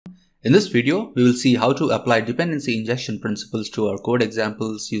In this video, we will see how to apply dependency injection principles to our code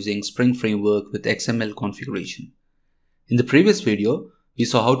examples using Spring Framework with XML configuration. In the previous video, we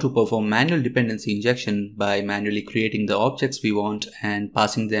saw how to perform manual dependency injection by manually creating the objects we want and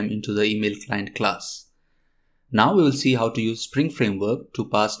passing them into the email client class. Now we will see how to use Spring Framework to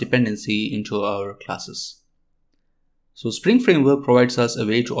pass dependency into our classes. So Spring Framework provides us a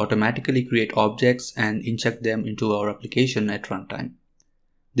way to automatically create objects and inject them into our application at runtime.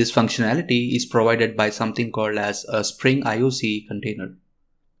 This functionality is provided by something called as a Spring Ioc Container.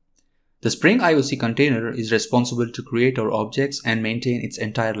 The Spring Ioc Container is responsible to create our objects and maintain its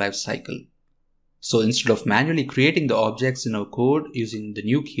entire life cycle. So instead of manually creating the objects in our code using the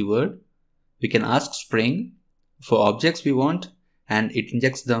new keyword, we can ask Spring for objects we want and it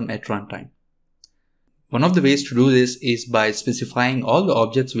injects them at runtime. One of the ways to do this is by specifying all the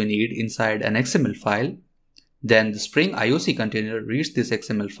objects we need inside an XML file. Then the Spring Ioc Container reads this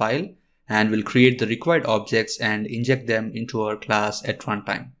XML file and will create the required objects and inject them into our class at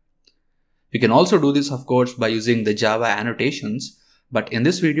runtime. We can also do this, of course, by using the Java annotations, but in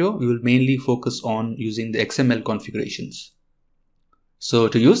this video, we will mainly focus on using the XML configurations. So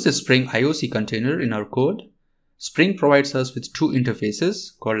to use the Spring Ioc Container in our code, Spring provides us with two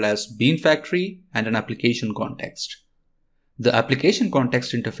interfaces called as BeanFactory and an ApplicationContext. The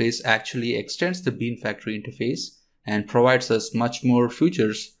ApplicationContext interface actually extends the BeanFactory interface and provides us much more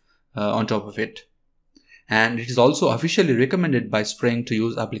features on top of it. And it is also officially recommended by Spring to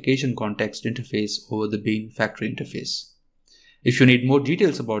use ApplicationContext interface over the BeanFactory interface. If you need more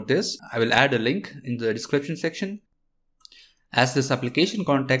details about this, I will add a link in the description section. As this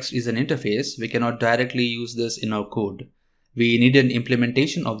ApplicationContext is an interface, we cannot directly use this in our code. We need an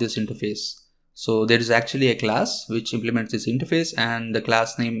implementation of this interface. So there is actually a class which implements this interface, and the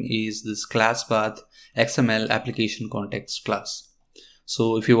class name is this class path XML ApplicationContext class.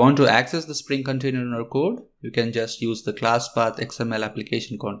 So if you want to access the Spring container in our code, you can just use the class path XML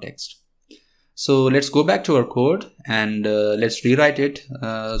ApplicationContext. So let's go back to our code and let's rewrite it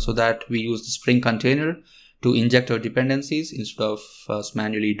so that we use the Spring container to inject our dependencies instead of us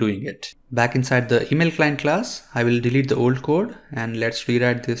manually doing it. Back inside the email client class, I will delete the old code and let's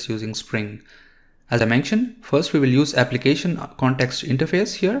rewrite this using Spring. As I mentioned, first we will use ApplicationContext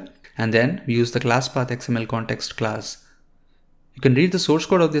interface here, and then we use the class path XML context class. You can read the source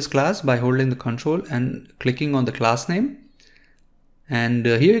code of this class by holding the control and clicking on the class name. And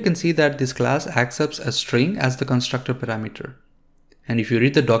here you can see that this class accepts a string as the constructor parameter. And if you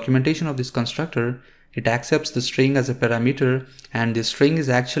read the documentation of this constructor, it accepts the string as a parameter, and this string is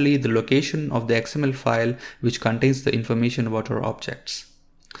actually the location of the XML file which contains the information about our objects.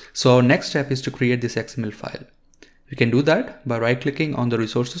 So our next step is to create this XML file. We can do that by right-clicking on the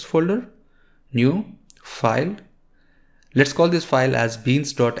resources folder, new, file. Let's call this file as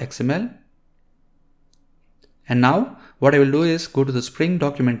beans.xml. And now what I will do is go to the Spring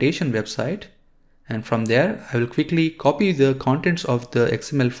documentation website, and from there I will quickly copy the contents of the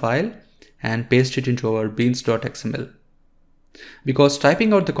XML file and paste it into our beans.xml. Because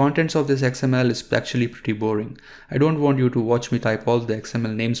typing out the contents of this XML is actually pretty boring. I don't want you to watch me type all the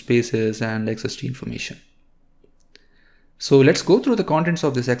XML namespaces and XST information. So let's go through the contents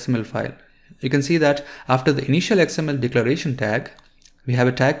of this XML file. You can see that after the initial XML declaration tag, we have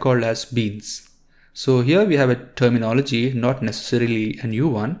a tag called as beans. So here we have a terminology, not necessarily a new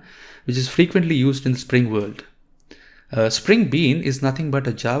one, which is frequently used in the Spring world. Spring Bean is nothing but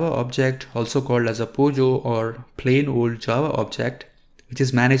a Java object, also called as a POJO or plain old Java object, which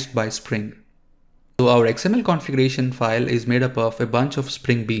is managed by Spring. So our XML configuration file is made up of a bunch of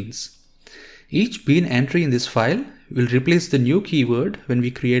Spring beans. Each bean entry in this file will replace the new keyword when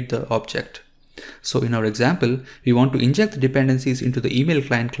we create the object. So in our example, we want to inject the dependencies into the email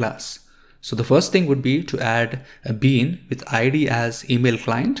client class. So the first thing would be to add a bean with ID as email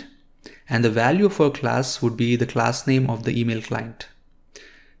client, and the value of our class would be the class name of the email client.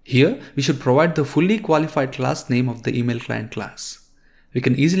 Here, we should provide the fully qualified class name of the email client class. We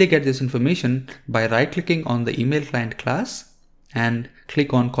can easily get this information by right-clicking on the email client class and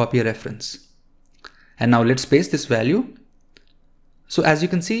click on copy reference. And now let's paste this value. So as you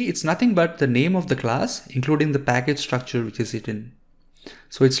can see, it's nothing but the name of the class, including the package structure which is hidden.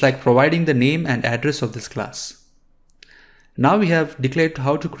 So it's like providing the name and address of this class. Now we have declared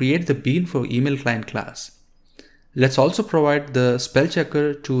how to create the bean for email client class. Let's also provide the spell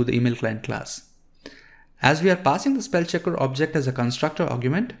checker to the email client class. As we are passing the spell checker object as a constructor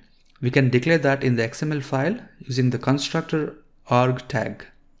argument, we can declare that in the XML file using the constructor arg tag.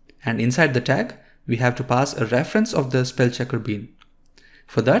 And inside the tag, we have to pass a reference of the spell checker bean.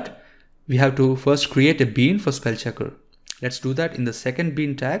 For that, we have to first create a bean for spell checker. Let's do that in the second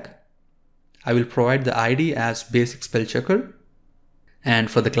bean tag I will provide the ID as basic spell checker. And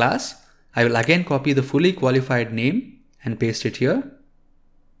for the class, I will again copy the fully qualified name and paste it here.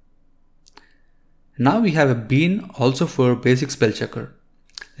 Now we have a bean also for basic spell checker.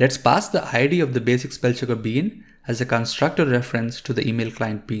 Let's pass the ID of the basic spell checker bean as a constructor reference to the email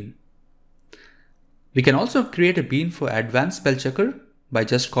client bean. We can also create a bean for advanced spell checker by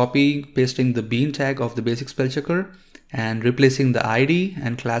just copying, pasting the bean tag of the basic spell checker and replacing the ID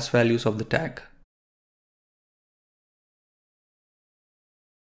and class values of the tag.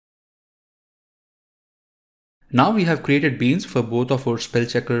 Now we have created beans for both of our spell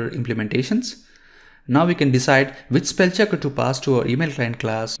checker implementations. Now we can decide which spell checker to pass to our email client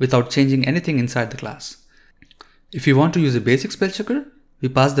class without changing anything inside the class. If you want to use a basic spell checker, we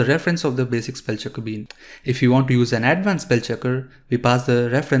pass the reference of the basic spell checker bean. If you want to use an advanced spell checker, we pass the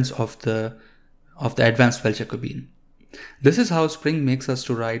reference of the advanced spell checker bean. This is how Spring makes us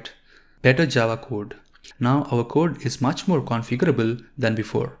to write better Java code. Now our code is much more configurable than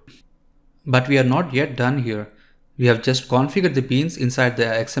before. But we are not yet done here. We have just configured the beans inside the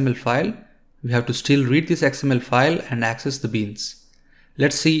XML file. We have to still read this XML file and access the beans.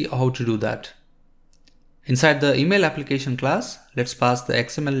 Let's see how to do that. Inside the email application class, let's pass the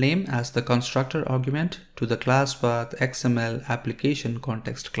XML name as the constructor argument to the class path XML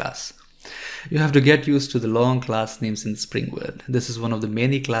ApplicationContext class. You have to get used to the long class names in the Spring world. This is one of the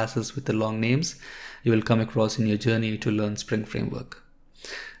many classes with the long names you will come across in your journey to learn Spring Framework.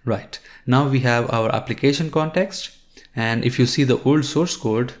 Right, now we have our application context, and if you see the old source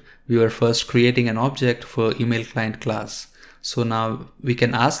code, we were first creating an object for email client class. So now we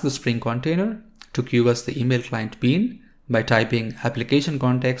can ask the Spring container to give us the email client bean by typing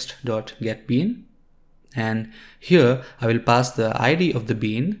ApplicationContext.getBean. And here I will pass the ID of the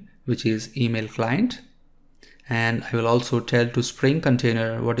bean, which is email client. And I will also tell to Spring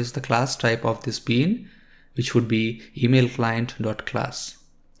container what is the class type of this bean, which would be email client.class.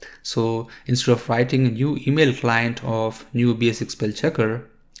 So instead of writing a new email client of new basic spell checker,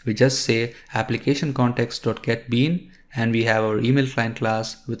 we just say ApplicationContext.getBean and we have our email client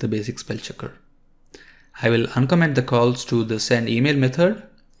class with the basic spell checker. I will uncomment the calls to the send email method,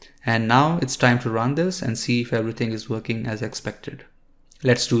 and now it's time to run this and see if everything is working as expected.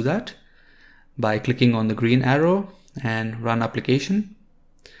 Let's do that by clicking on the green arrow and run application,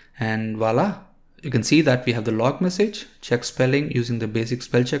 and voila, you can see that we have the log message, check spelling using the basic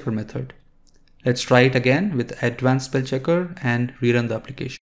spell checker method. Let's try it again with advanced spell checker and rerun the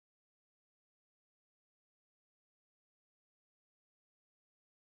application.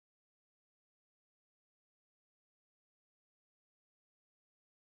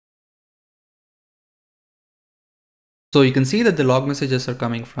 So you can see that the log messages are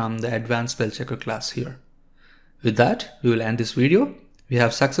coming from the advanced spell checker class here. With that, we will end this video. We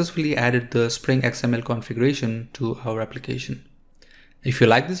have successfully added the Spring XML configuration to our application. If you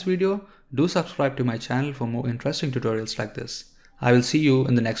like this video, do subscribe to my channel for more interesting tutorials like this. I will see you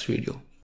in the next video.